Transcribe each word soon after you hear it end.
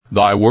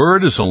Thy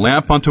word is a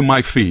lamp unto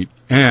my feet,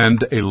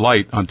 and a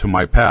light unto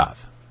my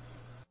path.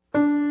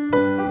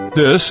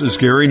 This is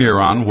Gary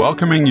Neron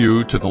welcoming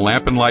you to the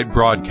Lamp and Light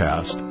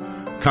broadcast,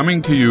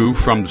 coming to you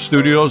from the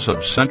studios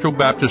of Central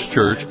Baptist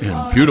Church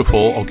in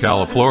beautiful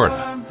Ocala,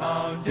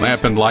 Florida.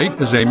 Lamp and Light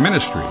is a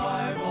ministry,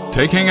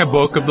 taking a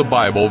book of the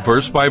Bible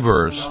verse by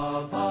verse,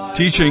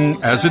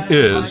 teaching as it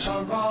is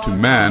to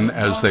men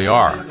as they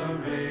are,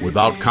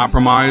 without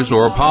compromise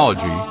or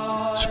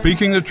apology,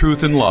 speaking the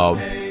truth in love,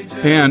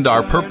 and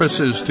our purpose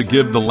is to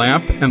give the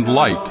lamp and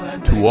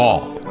light to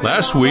all.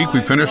 Last week, we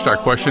finished our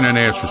question and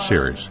answer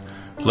series.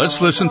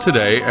 Let's listen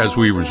today as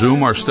we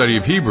resume our study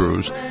of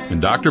Hebrews,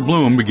 and Dr.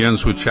 Bloom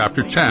begins with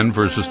chapter 10,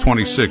 verses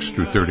 26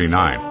 through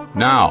 39.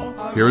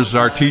 Now, here is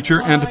our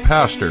teacher and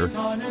pastor,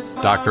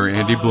 Dr.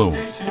 Andy Bloom.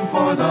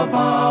 For the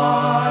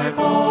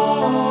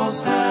Bible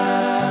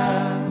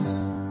stands.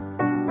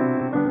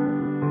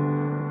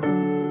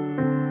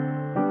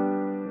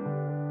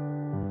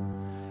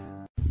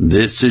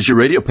 This is your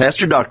radio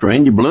pastor, Dr.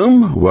 Andy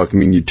Bloom,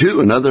 welcoming you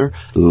to another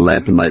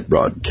Lamp and Light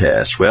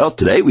broadcast. Well,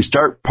 today we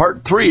start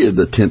part 3 of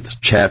the 10th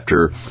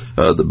chapter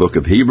of the book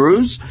of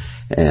Hebrews,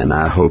 and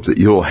I hope that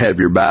you'll have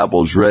your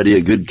Bibles ready,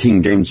 a good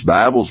King James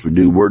Bibles. We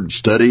do word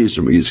studies,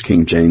 and we use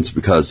King James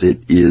because it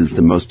is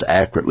the most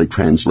accurately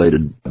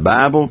translated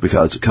Bible,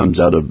 because it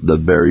comes out of the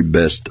very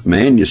best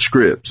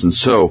manuscripts. And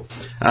so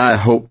I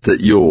hope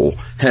that you'll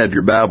have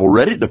your Bible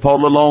ready to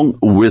follow along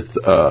with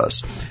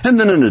us. And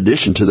then in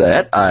addition to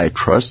that, I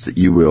trust that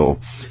you will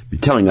be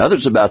telling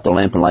others about the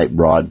Lamp and Light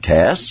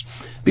broadcasts,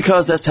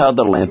 because that's how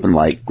the Lamp and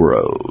Light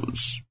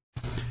grows.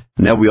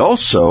 Now, we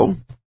also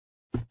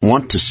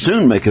want to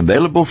soon make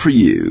available for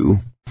you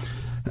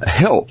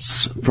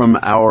helps from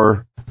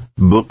our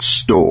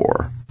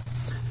bookstore.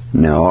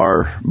 Now,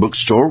 our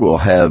bookstore will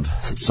have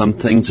some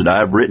things that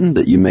I've written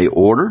that you may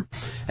order,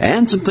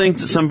 and some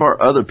things that some of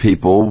our other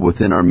people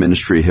within our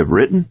ministry have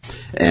written,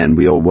 and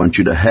we'll want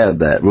you to have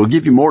that. We'll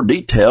give you more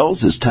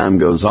details as time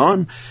goes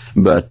on,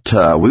 but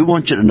we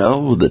want you to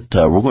know that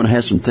we're going to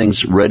have some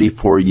things ready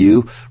for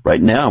you.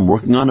 Right now, I'm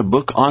working on a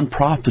book on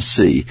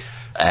prophecy,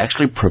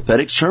 actually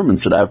prophetic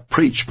sermons that I've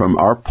preached from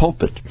our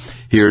pulpit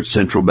here at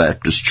Central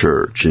Baptist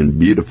Church in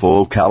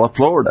beautiful Ocala,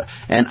 Florida.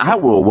 And I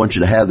will want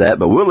you to have that,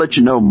 but we'll let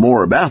you know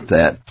more about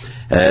that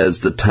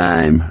as the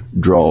time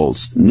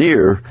draws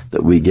near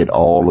that we get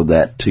all of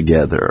that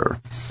together.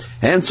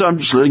 And so I'm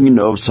just letting you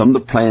know of some of the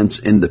plans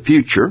in the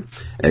future.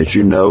 As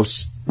you know,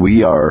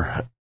 we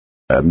are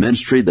a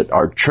ministry that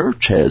our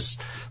church has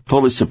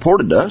fully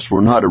supported us.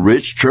 We're not a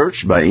rich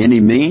church by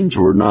any means.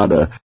 We're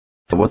not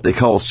what they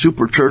call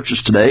super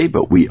churches today,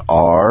 but we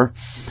are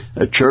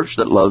a church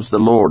that loves the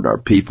Lord. Our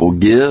people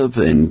give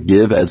and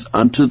give as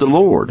unto the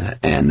Lord,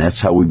 and that's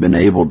how we've been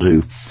able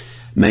to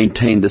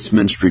maintain this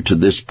ministry to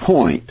this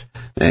point,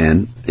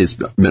 and it's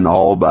been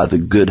all by the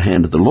good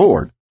hand of the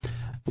Lord.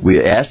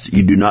 We ask that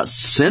you do not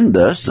send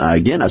us,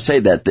 again I say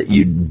that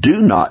you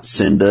do not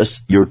send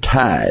us your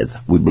tithe.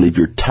 We believe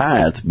your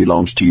tithe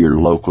belongs to your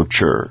local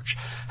church.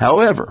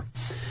 However,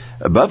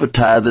 above a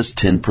tithe is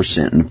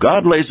 10%, and if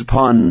God lays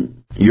upon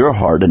your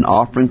heart an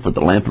offering for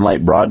the Lamp and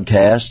Light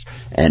broadcast,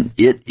 and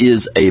it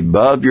is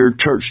above your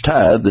church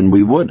tithe, then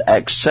we would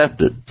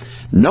accept it,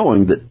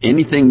 knowing that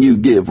anything you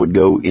give would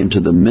go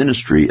into the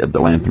ministry of the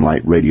Lamp and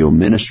Light radio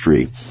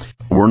ministry.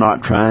 We're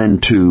not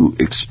trying to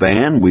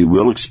expand. We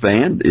will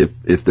expand.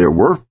 If there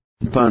were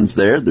funds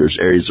there, there's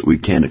areas that we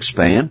can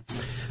expand.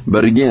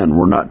 But again,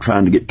 we're not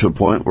trying to get to a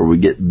point where we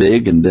get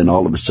big and then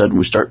all of a sudden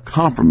we start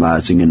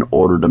compromising in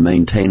order to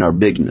maintain our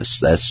bigness.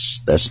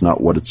 That's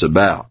not what it's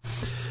about.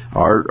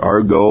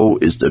 Our goal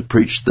is to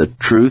preach the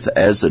truth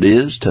as it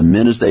is to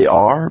men as they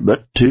are,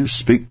 but to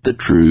speak the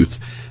truth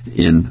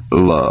in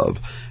love.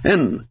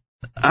 And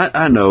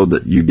I know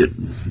that you get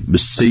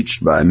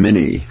beseeched by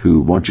many who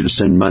want you to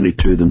send money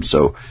to them,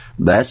 so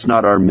that's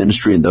not our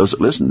ministry, and those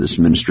that listen to this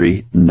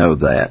ministry know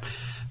that.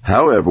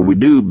 However, we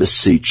do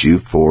beseech you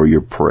for your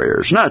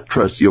prayers. And I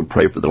trust you'll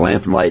pray for the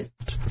Lamp and Light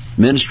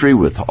ministry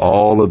with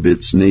all of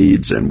its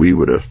needs, and we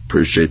would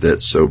appreciate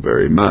that so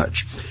very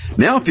much.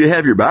 Now, if you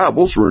have your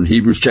Bibles, we're in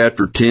Hebrews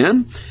chapter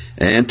 10,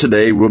 and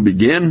today we'll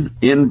begin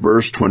in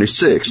verse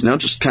 26. Now,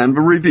 just kind of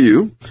a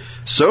review.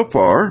 So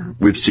far,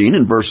 we've seen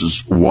in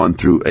verses 1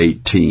 through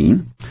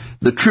 18,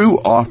 the true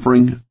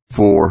offering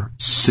for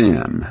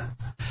sin.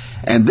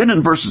 And then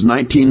in verses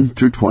 19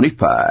 through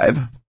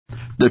 25,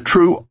 the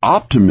true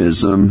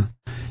optimism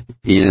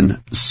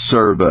in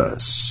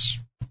service.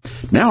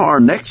 Now, our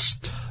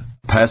next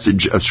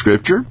passage of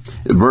Scripture,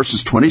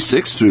 verses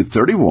 26 through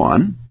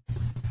 31,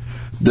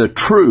 the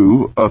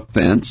true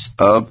offense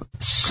of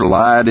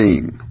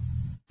sliding.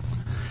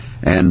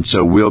 And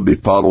so we'll be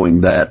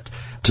following that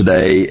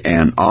today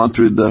and on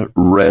through the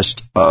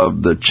rest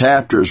of the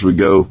chapters. We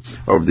go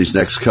over these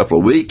next couple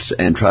of weeks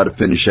and try to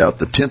finish out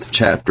the 10th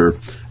chapter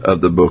of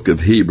the book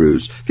of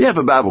Hebrews. If you have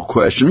a Bible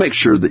question, make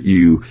sure that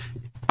you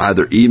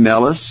either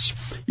email us.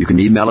 You can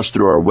email us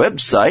through our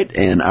website,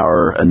 and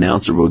our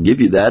announcer will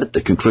give you that at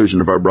the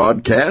conclusion of our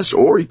broadcast,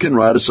 or you can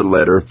write us a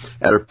letter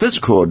at our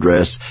physical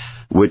address,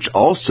 which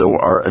also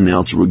our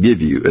announcer will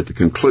give you at the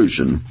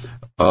conclusion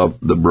of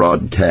the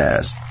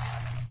broadcast.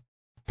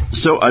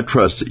 So I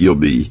trust that you'll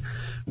be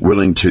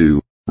willing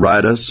to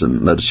write us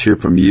and let us hear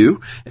from you.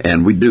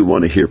 And we do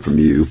want to hear from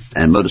you,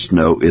 and let us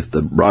know if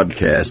the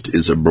broadcast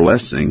is a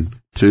blessing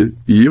to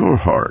your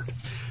heart.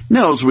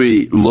 Now, as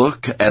we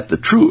look at the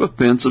true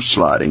offense of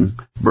sliding,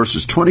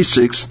 verses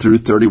 26 through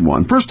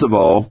 31, first of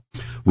all,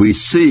 we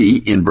see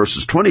in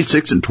verses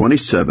 26 and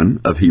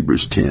 27 of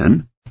Hebrews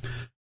 10,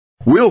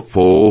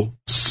 willful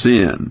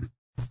sin.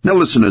 Now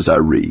listen as I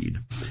read.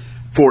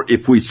 For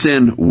if we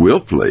sin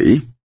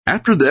willfully,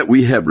 after that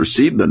we have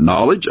received the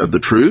knowledge of the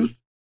truth,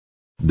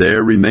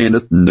 there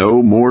remaineth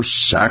no more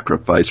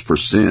sacrifice for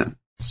sins,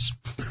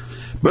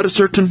 but a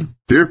certain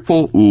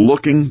fearful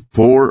looking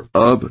for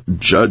of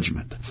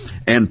judgment,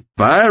 and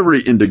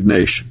fiery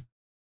indignation,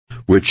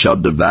 which shall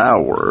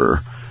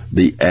devour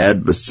the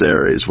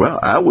adversaries. Well,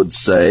 I would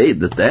say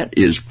that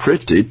is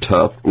pretty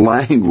tough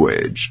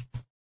language.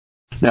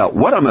 Now,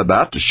 what I'm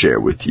about to share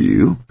with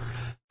you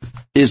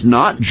is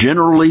not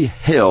generally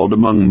held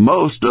among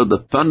most of the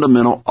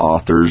fundamental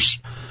authors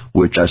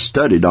which I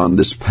studied on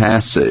this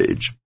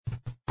passage.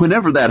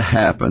 Whenever that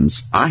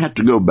happens, I have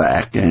to go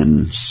back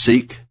and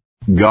seek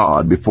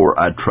God before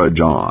I trudge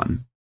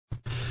on,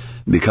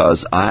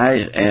 because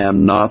I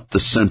am not the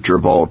center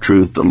of all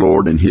truth. The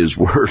Lord and His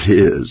Word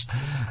is,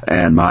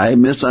 and my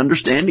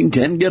misunderstanding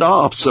can get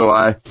off. So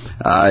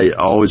I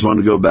always want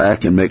to go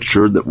back and make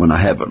sure that when I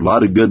have a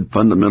lot of good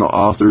fundamental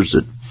authors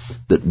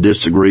that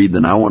disagree,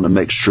 then I want to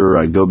make sure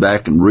I go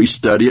back and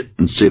restudy it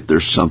and see if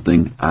there's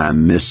something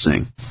I'm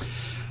missing.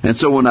 And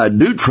so when I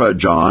do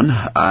trudge on,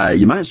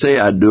 you might say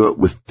I do it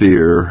with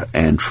fear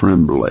and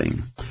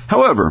trembling.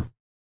 However,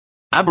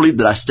 I believe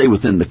that I stay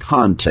within the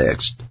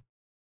context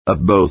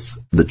of both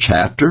the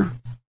chapter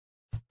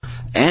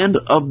and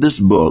of this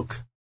book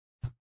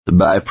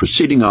by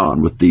proceeding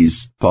on with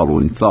these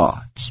following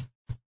thoughts.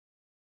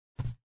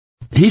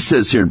 He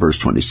says here in verse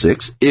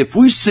 26, if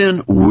we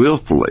sin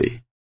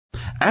willfully,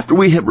 after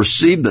we have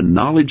received the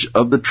knowledge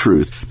of the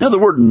truth. Now, the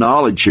word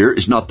knowledge here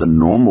is not the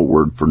normal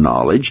word for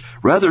knowledge.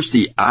 Rather, it's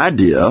the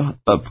idea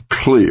of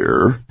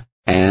clear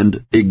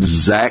and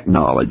exact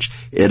knowledge.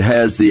 It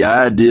has the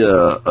idea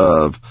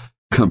of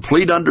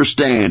complete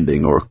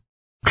understanding or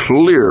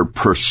clear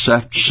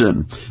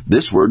perception.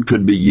 This word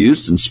could be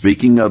used in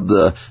speaking of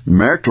the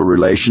marital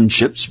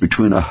relationships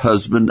between a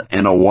husband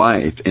and a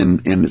wife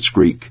in its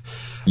Greek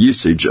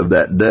usage of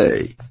that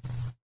day.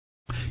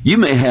 You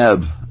may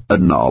have a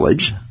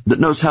knowledge that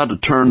knows how to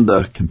turn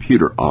the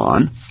computer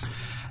on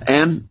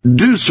and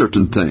do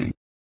certain things.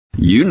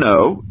 You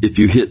know, if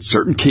you hit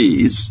certain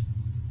keys,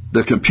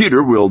 the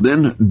computer will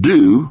then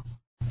do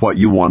what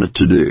you want it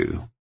to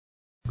do.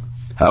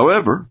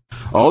 However,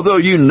 although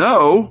you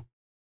know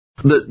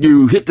that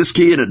you hit this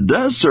key and it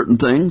does certain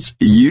things,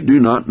 you do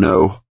not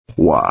know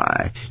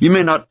why. You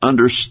may not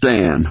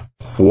understand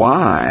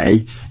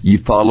why you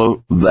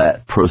follow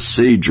that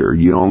procedure.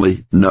 You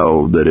only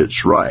know that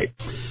it's right.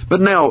 But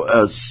now,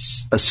 a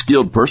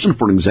skilled person,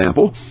 for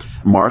example,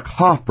 Mark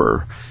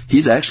Hopper.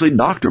 He's actually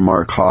Dr.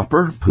 Mark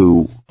Hopper,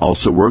 who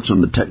also works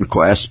on the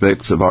technical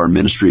aspects of our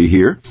ministry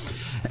here.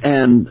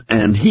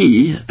 And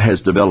he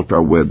has developed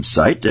our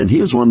website, and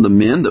he was one of the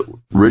men that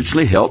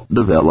originally helped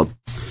develop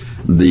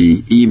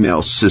the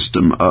email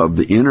system of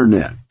the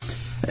Internet.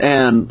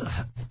 And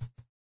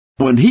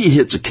when he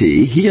hits a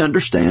key, he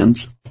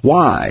understands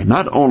why.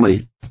 Not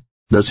only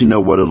does he know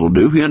what it'll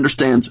do, he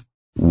understands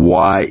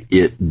why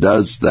it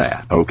does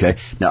that, okay?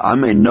 Now, I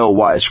may know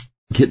why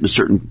hitting a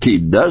certain key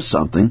does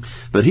something,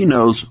 but he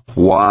knows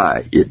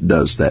why it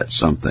does that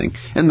something.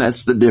 And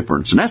that's the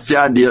difference. And that's the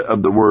idea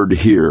of the word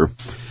here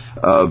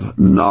of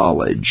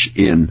knowledge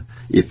in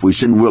if we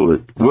sin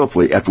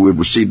willfully after we've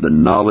received the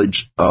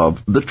knowledge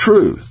of the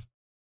truth.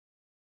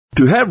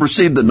 To have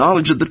received the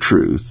knowledge of the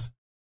truth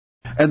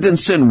and then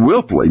sin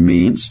willfully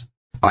means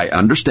I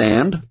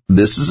understand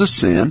this is a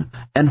sin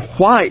and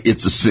why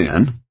it's a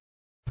sin,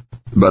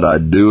 but I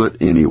do it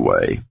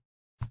anyway.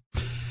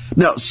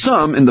 Now,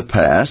 some in the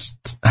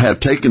past have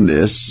taken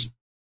this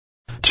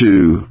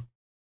to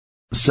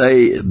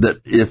say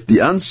that if the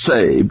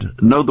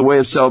unsaved know the way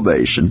of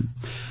salvation,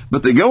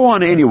 but they go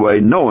on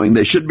anyway knowing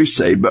they should be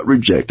saved but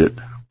reject it,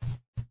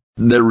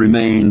 there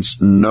remains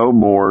no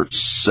more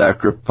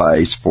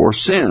sacrifice for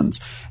sins.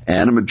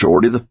 And a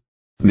majority of the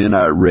men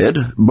I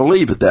read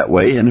believe it that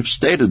way and have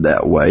stated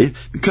that way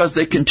because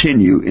they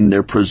continue in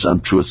their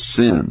presumptuous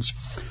sins.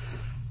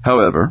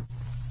 However,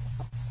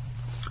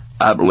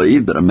 I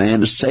believe that a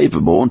man is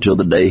savable until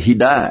the day he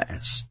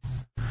dies.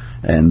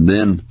 And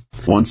then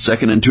 1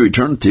 second into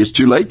eternity, it's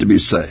too late to be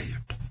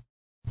saved.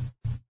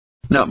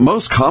 Now,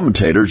 most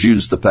commentators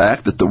use the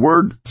fact that the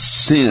word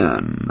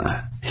sin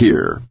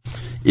here,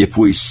 if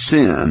we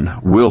sin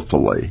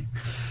willfully,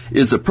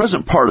 is a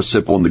present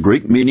participle in the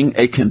Greek meaning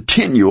a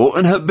continual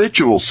and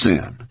habitual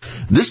sin.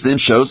 This then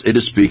shows it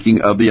is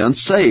speaking of the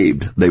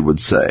unsaved, they would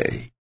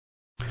say.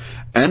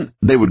 And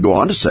they would go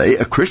on to say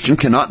a Christian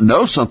cannot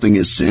know something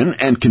is sin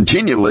and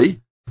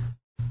continually,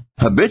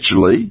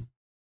 habitually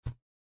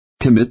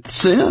commit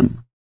sin.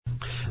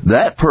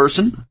 That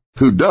person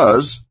who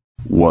does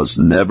was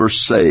never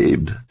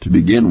saved to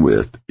begin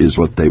with, is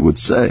what they would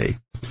say.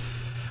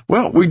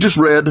 Well, we just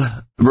read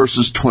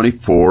verses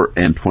 24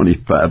 and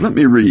 25. Let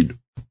me read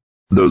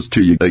those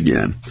to you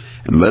again.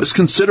 And let us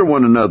consider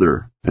one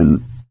another,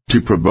 and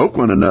to provoke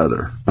one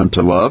another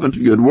unto love and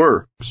to good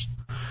works,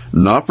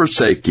 not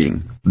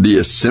forsaking the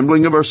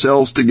assembling of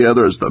ourselves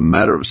together as the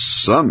matter of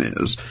some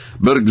is,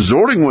 but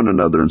exhorting one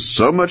another, and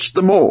so much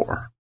the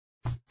more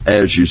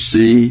as you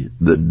see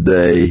the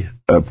day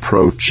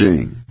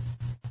approaching.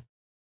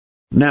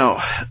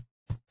 Now,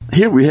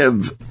 here we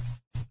have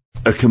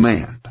a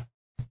command,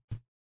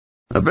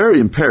 a very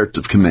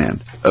imperative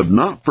command of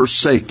not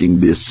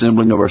forsaking the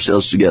assembling of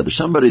ourselves together.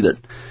 Somebody that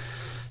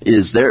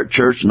is there at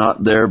church,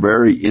 not there,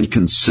 very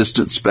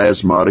inconsistent,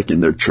 spasmodic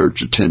in their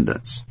church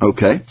attendance.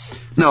 Okay?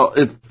 Now,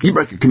 if you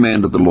break a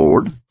command of the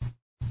Lord,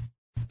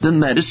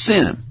 then that is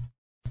sin.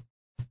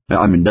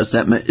 I mean, is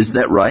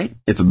that right?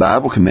 If the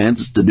Bible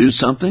commands us to do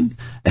something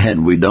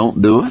and we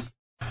don't do it,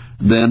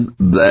 then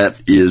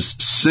that is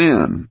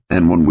sin.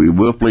 And when we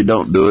willfully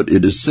don't do it,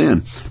 it is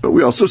sin. But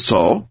we also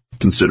saw,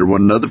 consider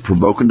one another,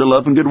 provoking to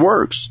love and good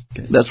works.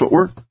 Okay? That's what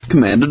we're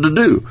commanded to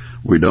do.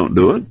 We don't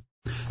do it,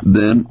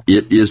 then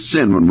it is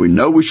sin. When we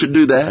know we should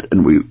do that,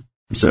 and we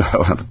say,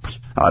 oh,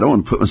 I don't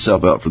want to put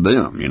myself out for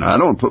them. I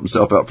don't want to put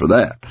myself out for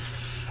that.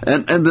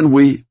 And then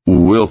we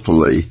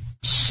willfully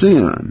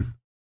sin.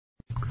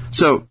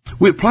 So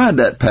we applied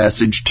that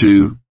passage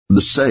to the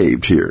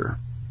saved here.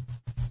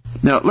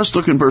 Now, let's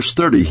look in verse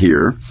 30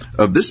 here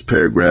of this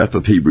paragraph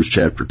of Hebrews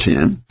chapter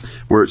 10,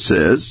 where it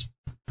says,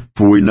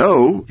 For we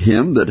know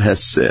him that hath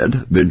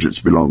said, Vengeance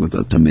belongeth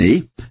unto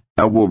me,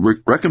 I will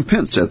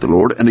recompense, saith the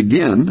Lord. And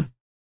again,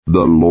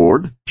 the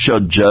Lord shall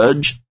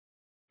judge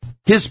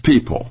his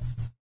people.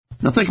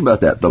 Now think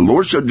about that. The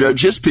Lord shall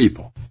judge his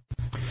people.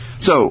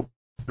 So,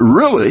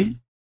 really,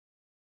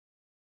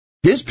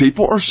 his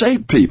people are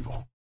saved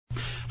people.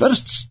 Let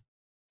us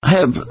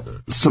have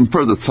some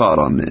further thought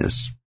on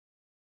this.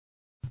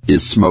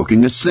 Is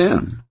smoking a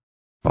sin?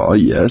 Oh,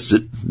 yes,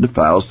 it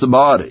defiles the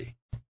body.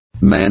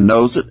 Man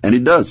knows it, and he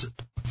does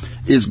it.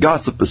 Is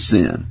gossip a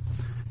sin?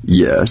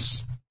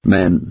 Yes,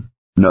 man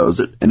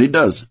knows it, and he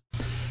does it.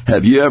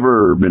 Have you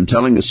ever been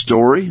telling a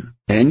story,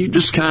 and you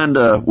just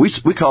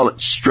we call it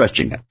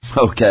stretching it,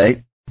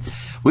 okay?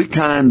 We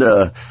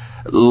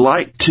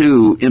like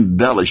to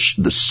embellish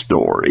the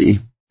story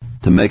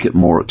to make it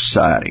more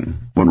exciting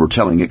when we're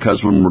telling it,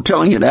 because when we're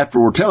telling it,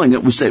 after we're telling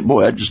it, we say,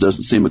 boy, that just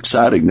doesn't seem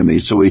exciting to me,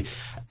 so we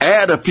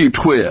add a few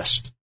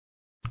twists.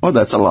 Well,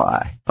 that's a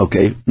lie,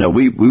 okay? Now,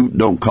 we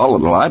don't call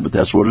it a lie, but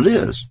that's what it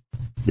is.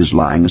 Is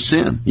lying a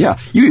sin? Yeah,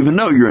 you even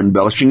know you're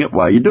embellishing it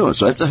while you're doing it.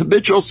 So that's a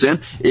habitual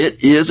sin.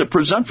 It is a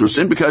presumptuous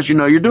sin because you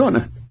know you're doing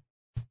it.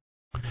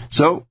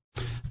 So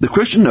the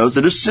Christian knows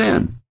that it's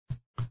sin.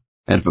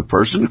 And if a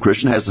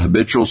Christian has a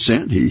habitual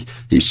sin, he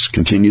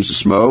continues to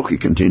smoke, he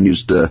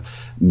continues to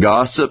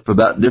gossip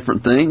about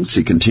different things,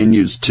 he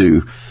continues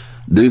to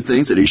do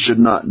things that he should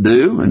not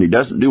do, and he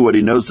doesn't do what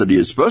he knows that he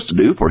is supposed to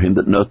do. For him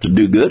that knoweth to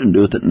do good and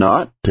doeth it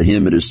not, to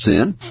him it is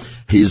sin.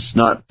 He's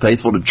not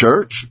faithful to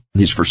church.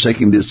 He's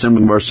forsaking the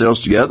assembling of ourselves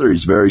together.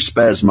 He's very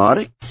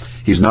spasmodic.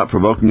 He's not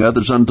provoking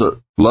others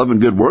unto love and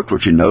good works,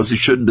 which he knows he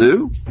should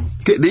do.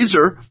 Okay, these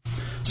are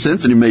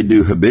sins that he may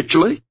do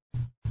habitually,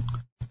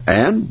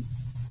 and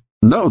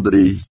know that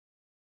he's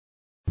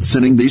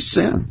sinning these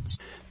sins.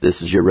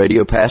 This is your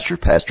radio pastor,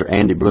 Pastor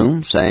Andy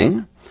Bloom,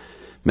 saying,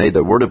 May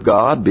the Word of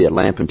God be a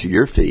lamp unto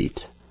your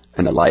feet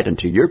and a light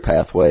unto your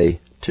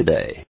pathway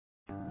today.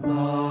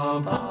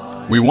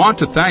 We want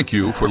to thank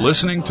you for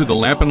listening to the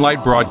Lamp and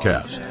Light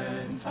broadcast.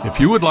 If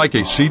you would like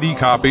a CD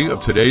copy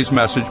of today's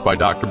message by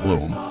Dr.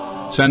 Bloom,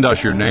 send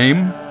us your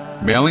name,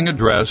 mailing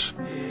address,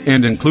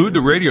 and include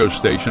the radio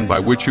station by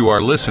which you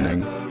are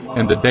listening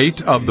and the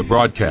date of the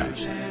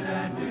broadcast.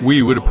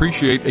 We would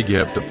appreciate a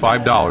gift of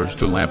 $5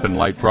 to Lamp and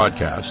Light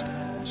Broadcast,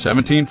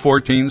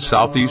 1714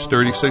 Southeast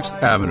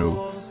 36th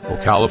Avenue,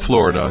 Ocala,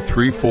 Florida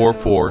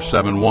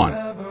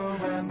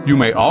 34471. You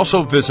may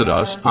also visit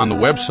us on the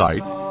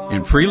website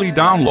and freely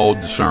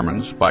download the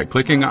sermons by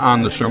clicking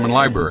on the sermon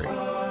library.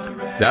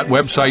 That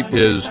website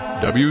is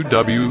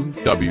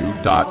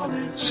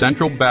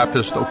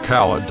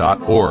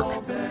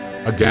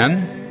www.centralbaptistocala.org.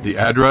 Again, the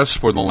address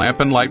for the Lamp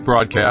and Light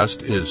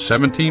broadcast is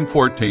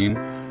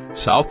 1714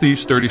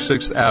 Southeast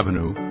 36th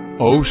Avenue,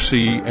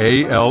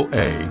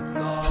 Ocala,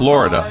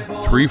 Florida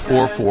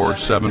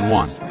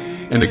 34471.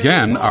 And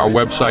again, our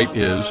website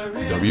is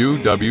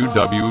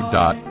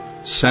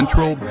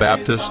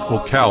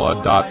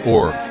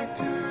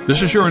www.centralbaptistocala.org.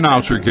 This is your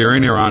announcer, Gary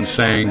Neron,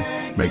 saying,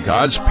 May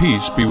God's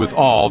peace be with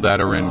all that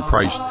are in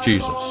Christ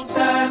Jesus.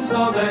 Stand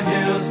so the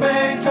hills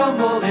may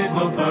tumble, it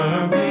will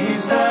firmly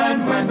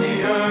stand when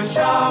the earth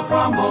shall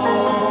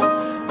crumble.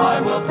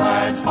 I will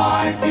plant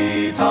my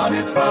feet on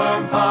its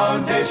firm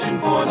foundation,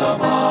 for the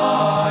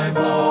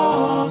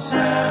Bible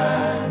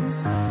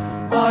stands.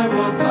 I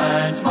will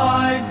plant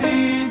my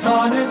feet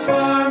on its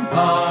firm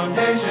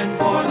foundation,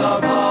 for the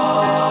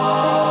Bible